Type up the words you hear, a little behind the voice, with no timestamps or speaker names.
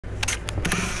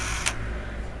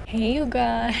Hey you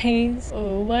guys!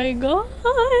 Oh my god!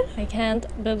 I can't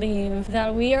believe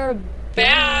that we are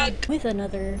back with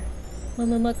another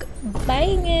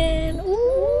mukbangin'.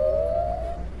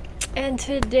 Ooh! And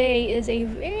today is a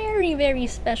very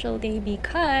special day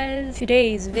because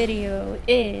today's video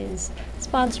is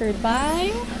sponsored by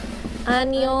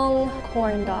Annyeong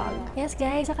Corndog. Yes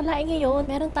guys, akalain nyo yun,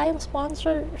 meron tayong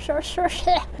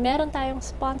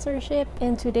sponsorship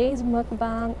in today's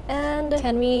mukbang. And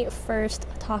can we first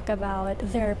talk about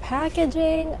their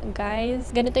packaging? Guys,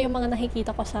 ganito yung mga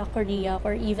nakikita ko sa Korea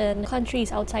or even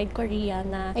countries outside Korea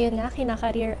na ayun nga,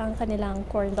 kinakareer ang kanilang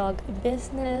corndog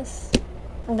business.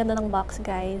 Ang ganda ng box,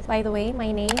 guys. By the way,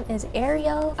 my name is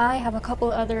Arielle. I have a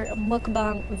couple other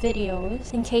mukbang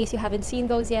videos. In case you haven't seen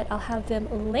those yet, I'll have them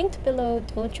linked below.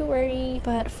 Don't you worry.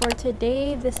 But for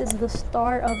today, this is the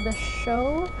star of the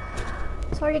show.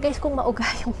 Sorry guys kung mauga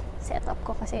yung setup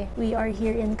ko kasi we are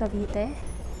here in Cavite.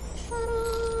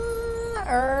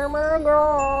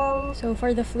 So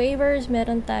for the flavors,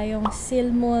 meron tayong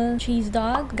silmol cheese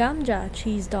dog, gamja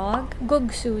cheese dog,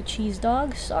 gugsu cheese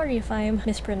dog. Sorry if I'm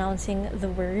mispronouncing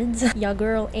the words. Ya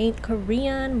girl ain't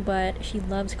Korean, but she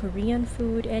loves Korean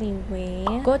food anyway.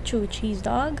 Gochu cheese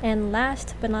dog. And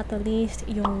last but not the least,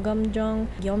 yung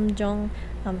yomjong.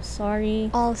 I'm sorry.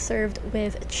 All served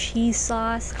with cheese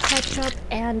sauce, ketchup,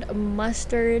 and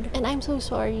mustard. And I'm so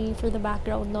sorry for the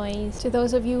background noise. To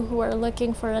those of you who are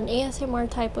looking for an ASMR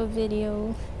type of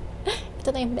video, ito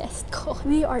na yung best ko.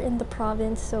 We are in the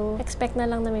province, so expect na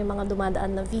lang na may mga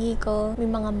dumadaan na vehicle, may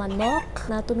mga manok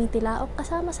na tumitilaok.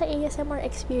 Kasama sa ASMR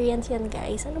experience yan,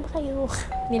 guys. Ano ba kayo?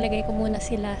 Nilagay ko muna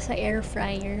sila sa air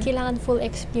fryer. Kailangan full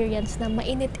experience na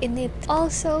mainit-init.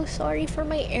 Also, sorry for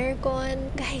my aircon.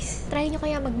 Guys, try nyo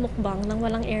kaya magmukbang nang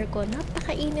walang aircon.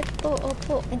 Napakainit to,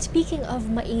 opo. And speaking of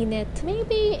mainit,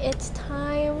 maybe it's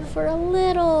time for a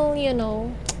little, you know,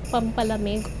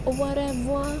 pampalamig or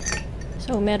whatever.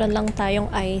 So, meron lang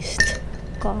tayong iced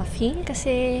coffee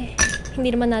kasi hindi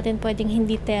naman natin pwedeng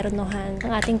hindi ternohan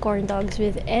ang ating corn dogs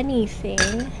with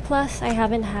anything. Plus, I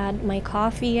haven't had my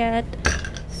coffee yet.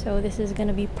 So, this is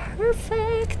gonna be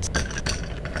perfect.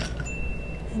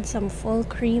 And some full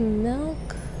cream milk.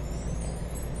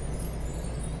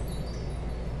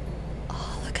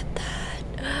 Oh, look at that.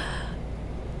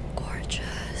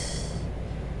 Gorgeous.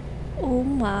 Oh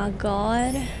my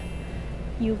god.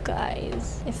 You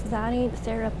guys, if that ain't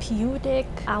therapeutic,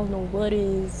 I don't know what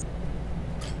is.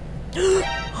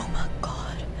 Oh my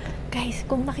god. Guys,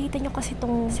 kung nakita nyo kasi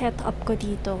tong setup ko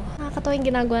dito, nakakatawa yung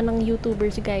ginagawa ng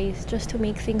YouTubers, guys, just to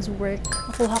make things work.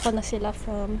 Nakuha ko na sila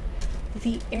from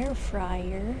the air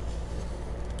fryer.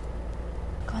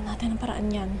 Gawa natin ang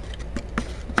paraan yan.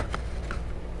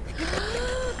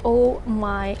 Oh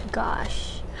my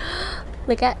gosh.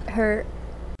 Look at her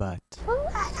butt.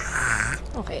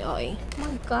 Okay. Oh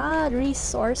my god,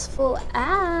 resourceful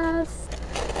ass.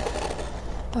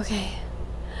 Okay.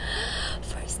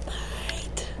 First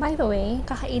bite. By the way,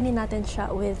 kakainin natin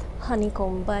siya with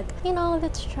honeycomb, but you know,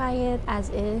 let's try it as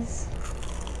is.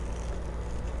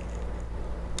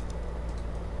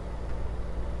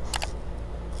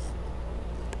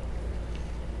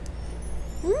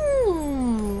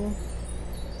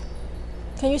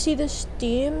 Can you see the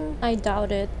steam? I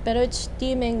doubt it. But it's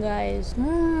steaming, guys.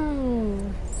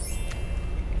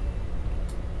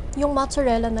 Yung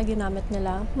mozzarella na ginamit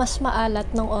nila, mas maalat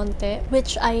ng onte,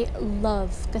 which I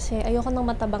love. Kasi ayoko ng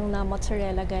matabang na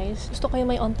mozzarella, guys. Gusto ko yung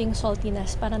may onting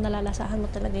saltiness para nalalasahan mo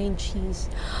talaga yung cheese.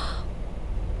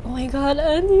 Oh my god,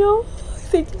 Annyeong!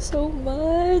 Thank you so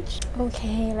much!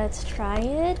 Okay, let's try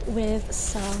it with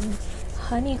some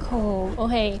honeycomb.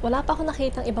 Okay, wala pa ako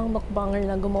nakitang ibang mukbanger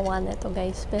na gumawa nito,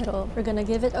 guys. Pero we're gonna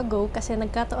give it a go kasi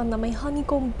nagkataon na may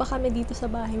honeycomb pa kami dito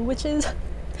sa bahay, which is,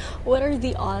 what are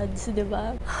the odds,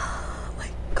 diba? Oh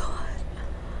my god.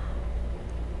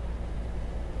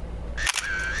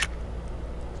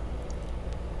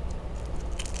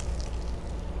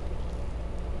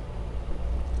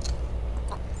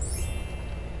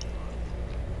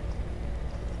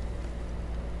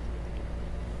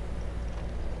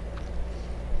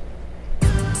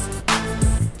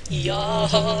 Yo!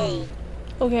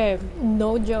 Okay,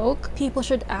 no joke. People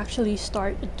should actually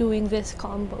start doing this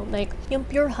combo. Like, yung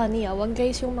pure honey, wag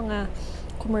guys yung mga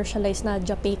commercialized na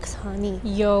Japakes honey.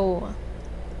 Yo!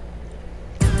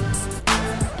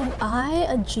 Am I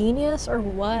a genius or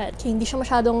what? Okay, hindi siya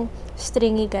masyadong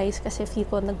stringy, guys, kasi feel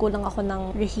ko nagkulang ako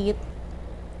ng reheat.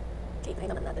 Okay,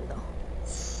 try naman natin to.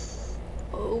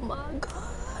 Oh my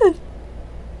god!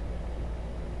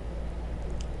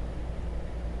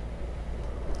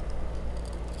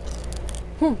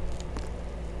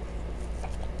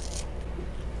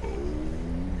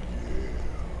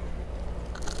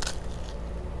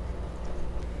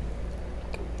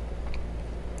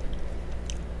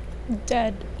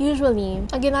 Dead. Usually,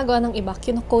 ang ginagawa ng iba,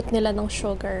 kino-coat nila ng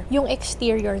sugar yung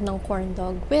exterior ng corn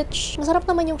dog, which, masarap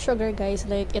naman yung sugar, guys.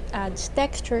 Like, it adds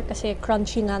texture kasi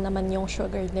crunchy nga naman yung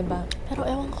sugar, diba? Pero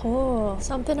ewan ko,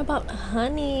 something about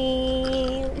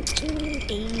honey.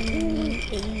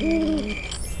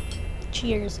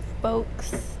 Cheers,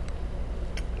 folks.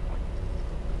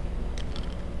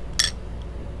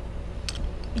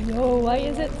 Yo, why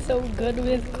is it so good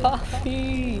with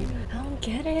coffee? I don't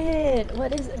get it.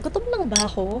 What is it? Gutom lang ba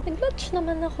ako? Nag-lunch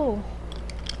naman ako.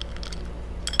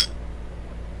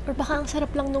 Or baka ang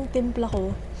sarap lang nung timpla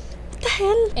ko. What the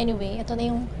hell? Anyway, ito na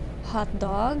yung hot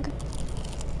dog.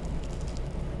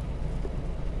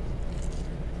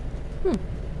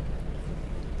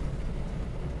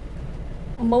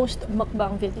 Most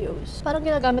mukbang videos, parang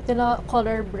ginagamit nila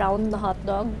color brown na hot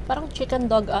dog. Parang chicken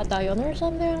dog ata yun or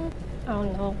something. I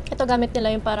don't know. Ito gamit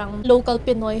nila yung parang local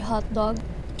Pinoy hot dog.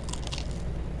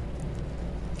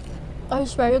 I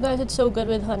swear you guys, it's so good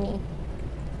with honey.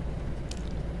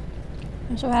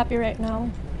 I'm so happy right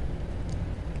now.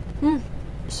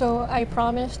 So, I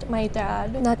promised my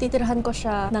dad na titirhan ko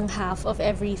siya ng half of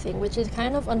everything, which is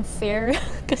kind of unfair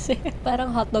kasi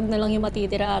parang hotdog na lang yung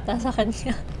matitira ata sa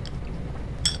kanya.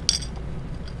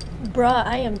 Bruh,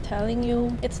 I am telling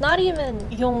you, it's not even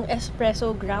yung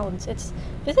espresso grounds.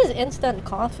 This is instant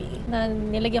coffee na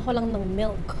nilagyan ko lang ng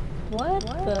milk. What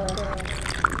the?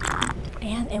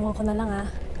 Ayan, ewan ko na lang ah.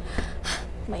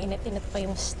 Mainit-init pa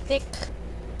yung stick.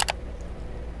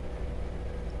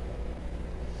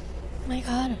 My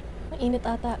God, mainit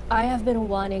ata. I have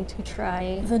been wanting to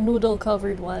try the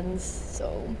noodle-covered ones, so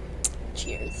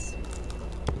cheers.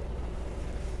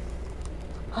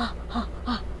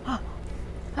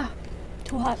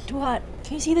 Too hot, too hot.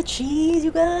 Can you see the cheese,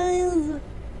 you guys?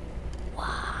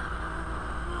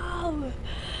 Wow!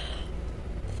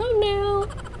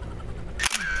 Thumbnail!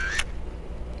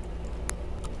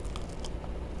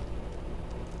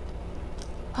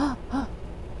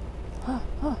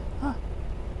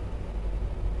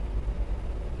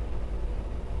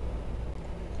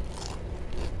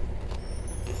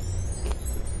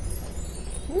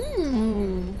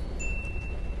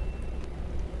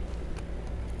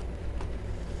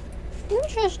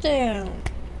 Interesting.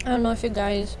 I don't know if you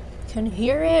guys can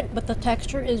hear it, but the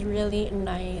texture is really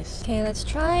nice. Okay, let's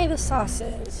try the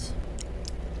sauces.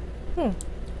 Ito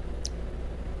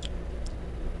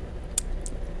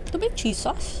ba yung cheese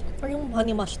sauce? Or yung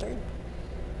honey mustard?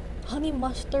 Honey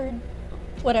mustard?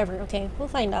 Whatever, okay. We'll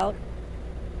find out.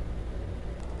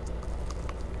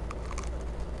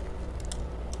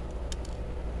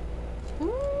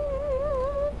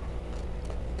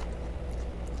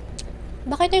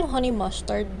 Bakit yung honey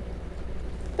mustard?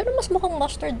 Pero mas mukhang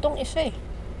mustard tong isa eh.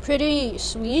 Pretty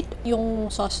sweet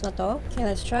yung sauce na to. Okay,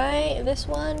 let's try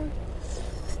this one.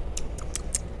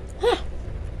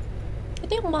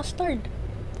 Ito yung mustard.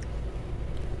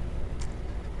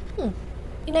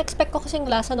 Ina-expect ko kasing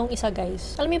lasa nung isa,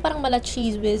 guys. Alam mo yung parang mala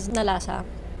cheese whiz na lasa?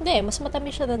 Hindi, mas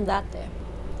matamis siya than that eh.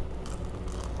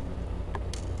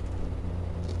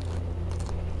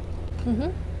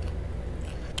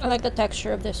 I like the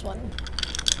texture of this one.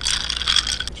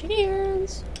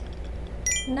 Cheers!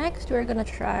 Next, we're gonna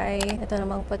try ito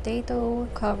namang potato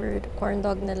covered corn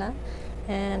dog nila.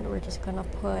 And we're just gonna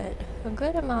put a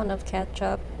good amount of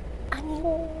ketchup.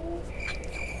 Annyeong!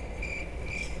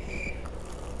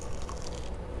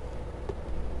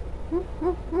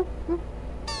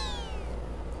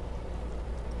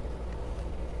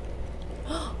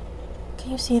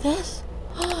 Can you see this?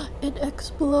 It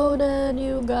exploded,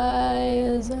 you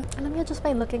guys! Alam niyo, just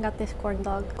by looking at this corn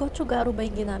dog, gochugaru ba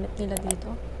yung ginamit nila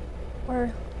dito?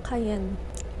 Or cayenne?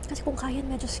 Kasi kung cayenne,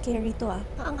 medyo scary to ah.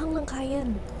 Maanghang ng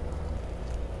cayenne.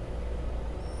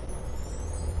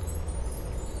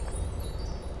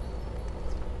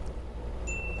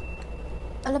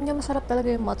 Alam niyo, masarap talaga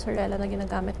yung mozzarella na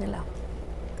ginagamit nila.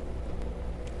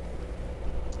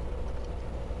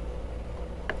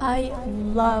 I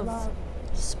love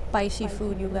spicy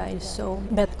food, you guys, so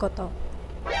bet ko to.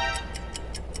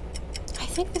 I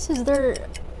think this is their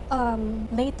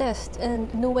latest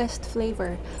and newest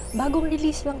flavor. Bagong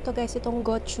release lang to, guys, itong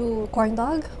gochu corn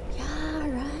dog. Yeah,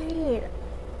 right.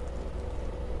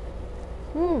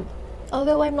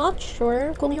 Although I'm not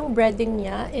sure kung yung breading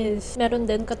niya is meron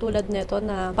din katulad nito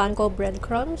na panko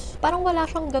breadcrumbs. Parang wala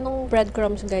siyang ganong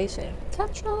breadcrumbs, guys eh.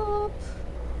 Ketchup!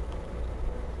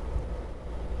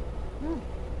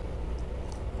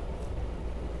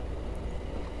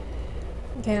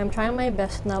 Okay, I'm trying my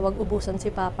best na wag ubusan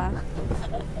si Papa.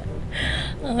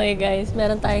 Okay guys,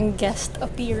 meron tayong guest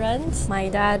appearance. My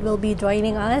dad will be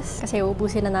joining us kasi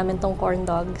ubusin na namin tong corn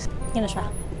dogs. Yan na siya.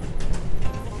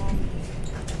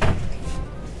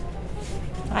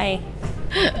 Hi.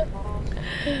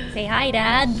 Say hi,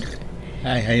 Dad.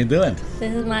 Hi, how you doing?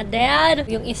 This is my dad.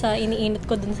 Yung isa, iniinit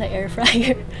ko dun sa air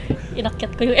fryer.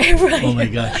 Inakyat ko yung air fryer. Oh my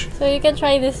gosh. So you can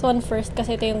try this one first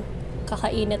kasi ito yung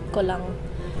kakainit ko lang.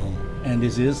 Oh. And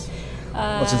this is?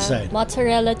 What's inside?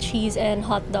 Mozzarella, cheese, and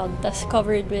hot dog. Tas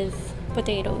covered with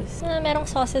potatoes. Merong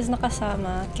sauces na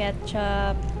kasama.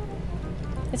 Ketchup.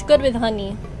 It's good with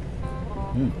honey.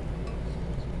 Mm.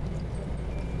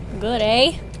 Good,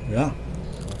 eh? Yeah.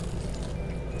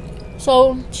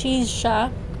 So, cheese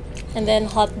siya. And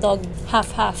then hot dog,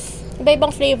 half-half.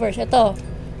 Iba-ibang flavors. Ito,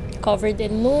 covered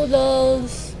in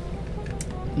noodles.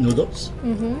 Noodles?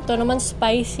 Ito naman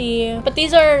spicy. But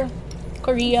these are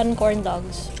Korean corn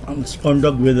dogs. It's corn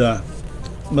dog with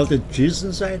melted cheese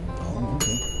inside? Oh,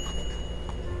 okay.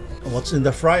 What's in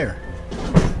the fryer?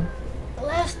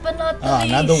 Last but not the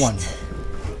least. Another one.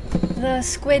 The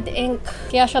squid ink.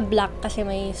 Kaya siya black kasi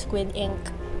may squid ink.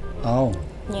 Oh,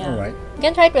 Yeah. alright. You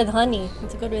can try it with honey.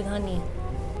 It's good with honey.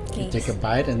 You take a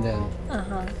bite and then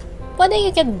Whether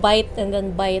you can bite and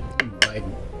then bite. bite.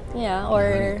 Yeah,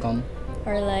 or Honeycomb.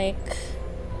 or like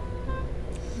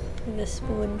with a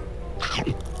spoon.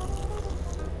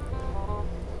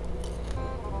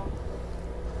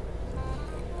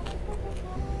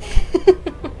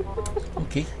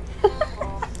 Okay.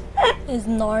 It's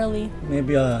gnarly.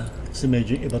 Maybe kasi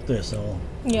medyo iba to eh, so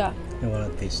Yeah. I wanna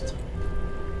taste.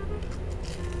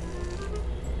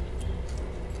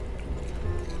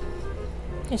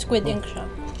 Yung squid ink siya.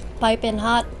 Piping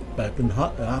hot. Piping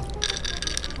hot, yeah.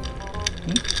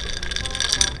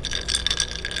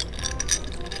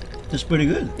 It's pretty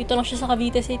good. Dito lang siya sa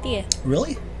Cavite City eh.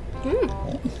 Really?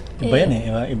 Oh, iba yan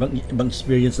eh. Ibang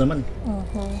experience naman.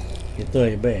 Ito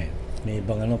iba eh. May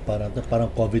ibang ano, parang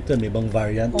COVID to, may ibang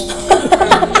variant.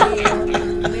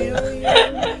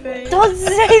 Don't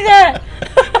say that!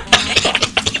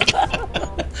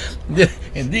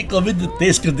 Hindi COVID the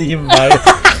taste, kundi yung variant.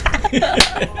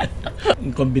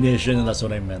 In combination, that's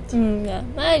what I meant. Yeah,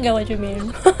 I get what you mean.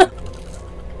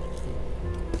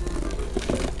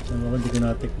 So, hindi ko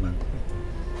natikman.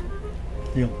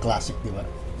 Yung classic, di ba?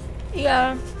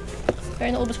 Yeah.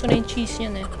 Pero naubos ko na yung cheese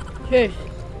yan eh. Cheers!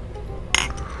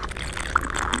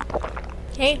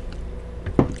 Okay.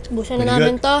 Ubusan na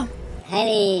namin to.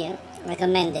 Highly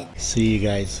recommended. See you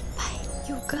guys.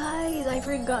 You guys, I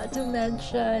forgot to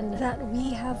mention that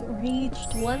we have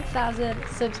reached 1,000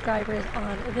 subscribers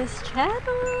on this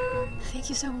channel.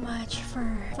 Thank you so much for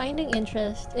finding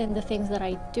interest in the things that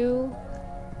I do.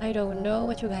 I don't know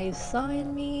what you guys saw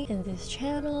in me in this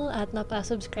channel at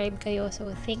napa-subscribe kayo, so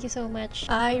thank you so much.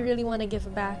 I really want to give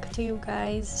back to you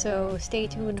guys, so stay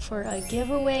tuned for a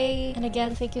giveaway. And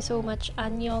again, thank you so much,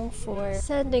 Annyeong, for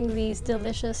sending these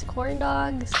delicious corn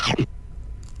dogs.